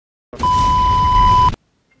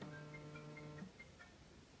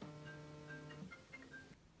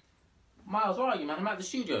Miles, where are you, man? I'm at the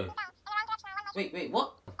studio. Wait,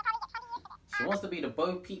 what? She wants to be the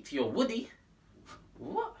Bo Peep to your Woody?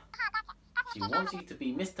 What? She wants you to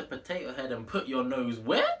be Mr. Potato Head and put your nose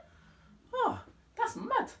where? Oh, that's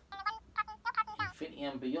mad. Infinity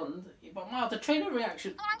and Beyond. But Miles, the trailer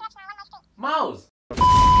reaction. Miles!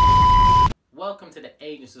 Welcome to the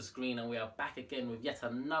Agents of S.C.R.E.E.N, and we are back again with yet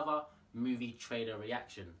another movie trailer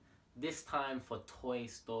reaction. This time for Toy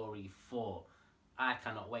Story 4. I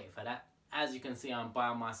cannot wait for that. As you can see, I'm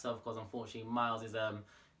by myself because unfortunately Miles is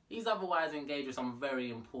he's otherwise engaged with some very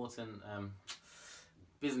important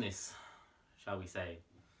business, shall we say.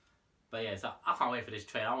 But yeah, so I can't wait for this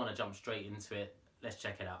trailer. I want to jump straight into it. Let's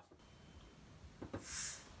check it out.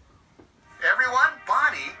 Everyone,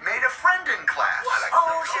 Bonnie made a friend in class.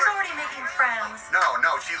 Oh, she's already making friends. No,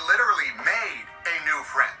 she literally made a new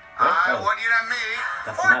friend. I want you to meet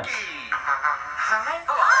Forky. Hi.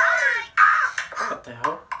 What the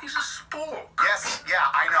hell? He's a spork. Yes, yeah,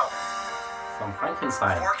 I know. Some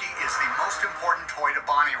Frankenstein. Forky is the most important toy to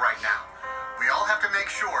Bonnie right now. We all have to make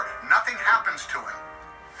sure nothing happens to him.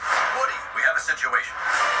 Woody, we have a situation.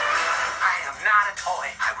 I am not a toy.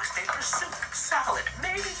 I was made for soup, salad,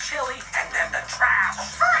 maybe chili, and then the trash.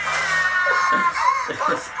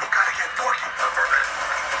 Buzz, we gotta get Forky.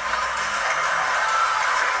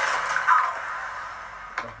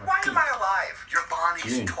 Why am I alive? You're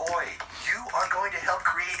Bonnie's toy. You are going to help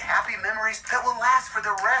create happy memories that will last for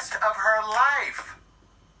the rest of her life.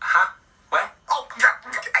 Huh? What? Oh, yeah.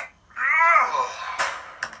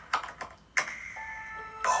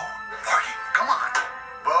 Bo? Forky, come on.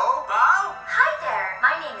 Bo? Bo? Hi there.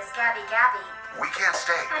 My name is Gabby. We can't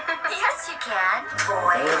stay. Yes, you can.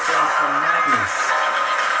 Boy. Some madness.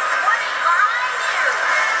 Woody, behind you.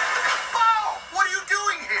 Bo, what are you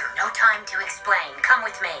doing here? No time to explain. Come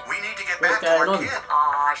with me. We need to get What's back to our going on? kid.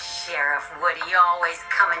 Aw, Sheriff Woody, always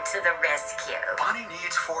coming to the rescue. Bonnie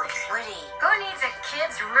needs Forky. Woody, who needs a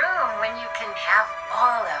kid's room when you can have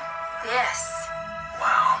all of this?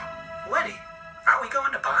 Wow. Woody, aren't we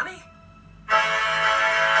going to Bonnie?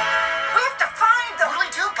 We have to find them. What do we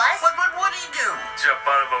do, Buzz? What would Woody do? Jump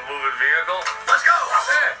out of a moving vehicle? Let's go.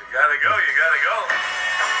 Yeah, you gotta go.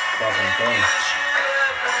 Fucking thing.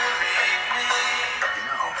 You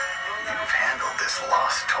know, you've handled this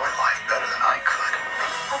lost toy life better than I could.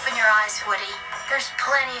 Open your eyes, Woody. There's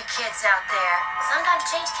plenty of kids out there. Sometimes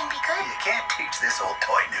change can be good. You can't teach this old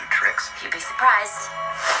toy new tricks. You'd be surprised.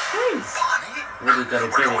 Bonnie? Really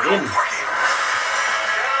gotta We're get going it in. home, Forky.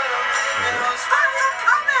 Bonnie, I'm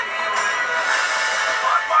coming!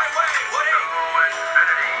 On my way, Woody! To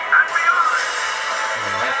infinity and beyond!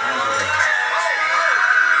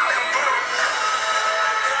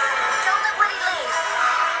 Don't let Woody leave.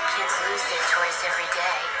 Kids lose their toys every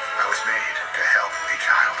day. I was made to help a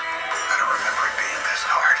child. I don't remember it being this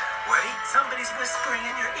hard. Woody, somebody's whispering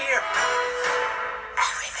in your ear.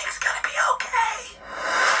 Everything's gonna be okay.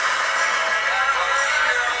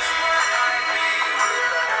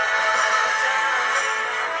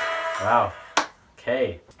 Wow.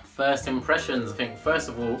 Okay. First impressions. I think first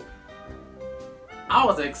of all, I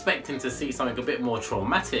was expecting to see something a bit more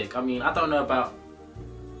traumatic. I mean, I don't know about.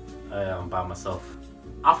 I'm by myself.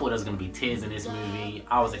 I thought there was gonna be tears in this movie.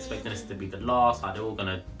 I was expecting this to be the last. Like they're all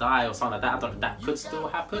gonna die or something like that. I thought that could still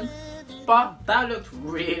happen, but that looked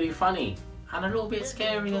really funny and a little bit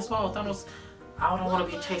scary as well. I don't want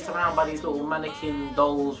to be chased around by these little mannequin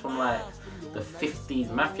dolls from like the 50s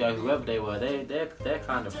mafia, whoever they were. They're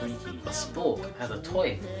kind of freaky. A spork as a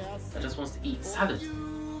toy that just wants to eat salad.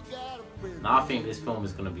 Now I think this film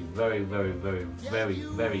is gonna be very, very, very, very,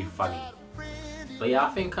 very funny. But yeah, I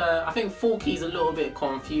think Forky's a little bit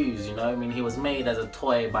confused, you know. I mean, he was made as a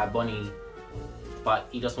toy by Bonnie, but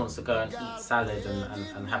he just wants to go and eat salad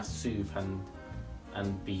and have soup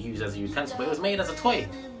and be used as a utensil. But it was made as a toy.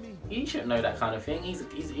 He shouldn't know that kind of thing.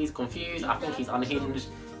 He's confused. I think he's unhinged.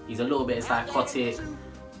 He's a little bit psychotic.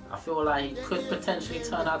 I feel like he could potentially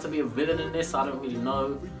turn out to be a villain in this. I don't really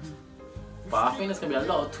know. But I think there's gonna be a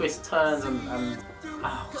lot of twists, turns, and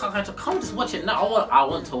can't just watch it now. I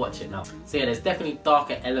want to watch it now. So yeah, there's definitely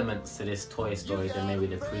darker elements to this Toy Story than maybe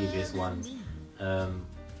the previous ones.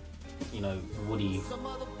 You know, Woody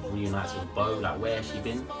reunites with Bo. Like, where has she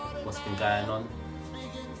been? What's been going on?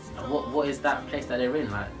 And what is that place that they're in?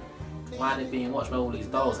 Like, why are they being watched by all these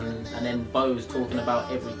dolls? And then Bo's talking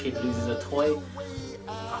about every kid loses a toy.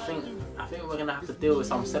 I think we're gonna have to deal with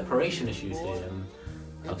some separation issues here. And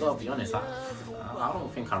I've got to be honest, I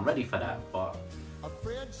don't think I'm ready for that. But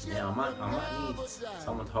yeah, I might need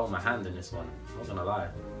someone to hold my hand in this one. I'm not gonna lie.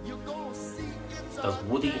 Does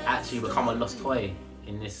Woody actually become a lost toy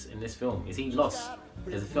in this film? Is he lost?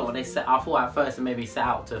 There's a film where they set. I thought at first they maybe set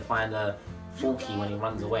out to find Forky when he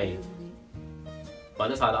runs away, but it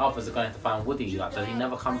looks like the others are going to find Woody. Like, does he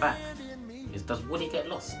never come back? Does Woody get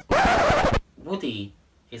lost? Woody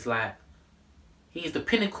is like, he is the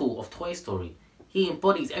pinnacle of Toy Story. He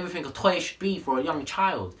embodies everything a toy should be for a young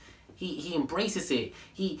child. He embraces it.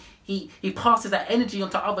 He passes that energy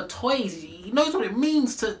onto other toys. He knows what it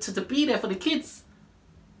means to be there for the kids.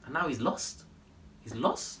 And now he's lost. He's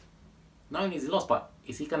lost. Not only is he lost, but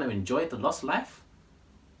is he going to enjoy the lost life?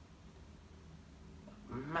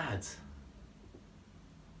 Mad.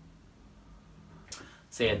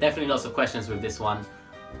 So yeah, definitely lots of questions with this one.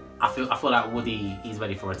 I feel like Woody, he's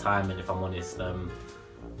ready for retirement, if I'm honest.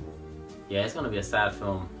 Yeah, it's going to be a sad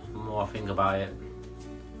film. The more I think about it,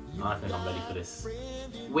 I think I'm ready for this.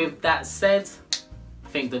 With that said, I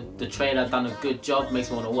think the trailer done a good job. Makes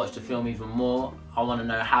me want to watch the film even more. I want to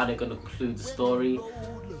know how they're going to conclude the story.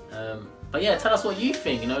 But yeah, tell us what you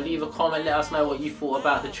think. You know, leave a comment. Let us know what you thought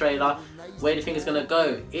about the trailer. Where do you think it's going to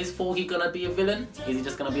go? Is Forky going to be a villain? Is he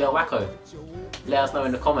just going to be a wacko? Let us know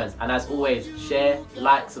in the comments. And as always, share,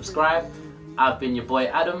 like, subscribe. I've been your boy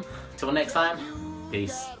Adam. Till next time,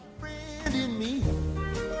 peace.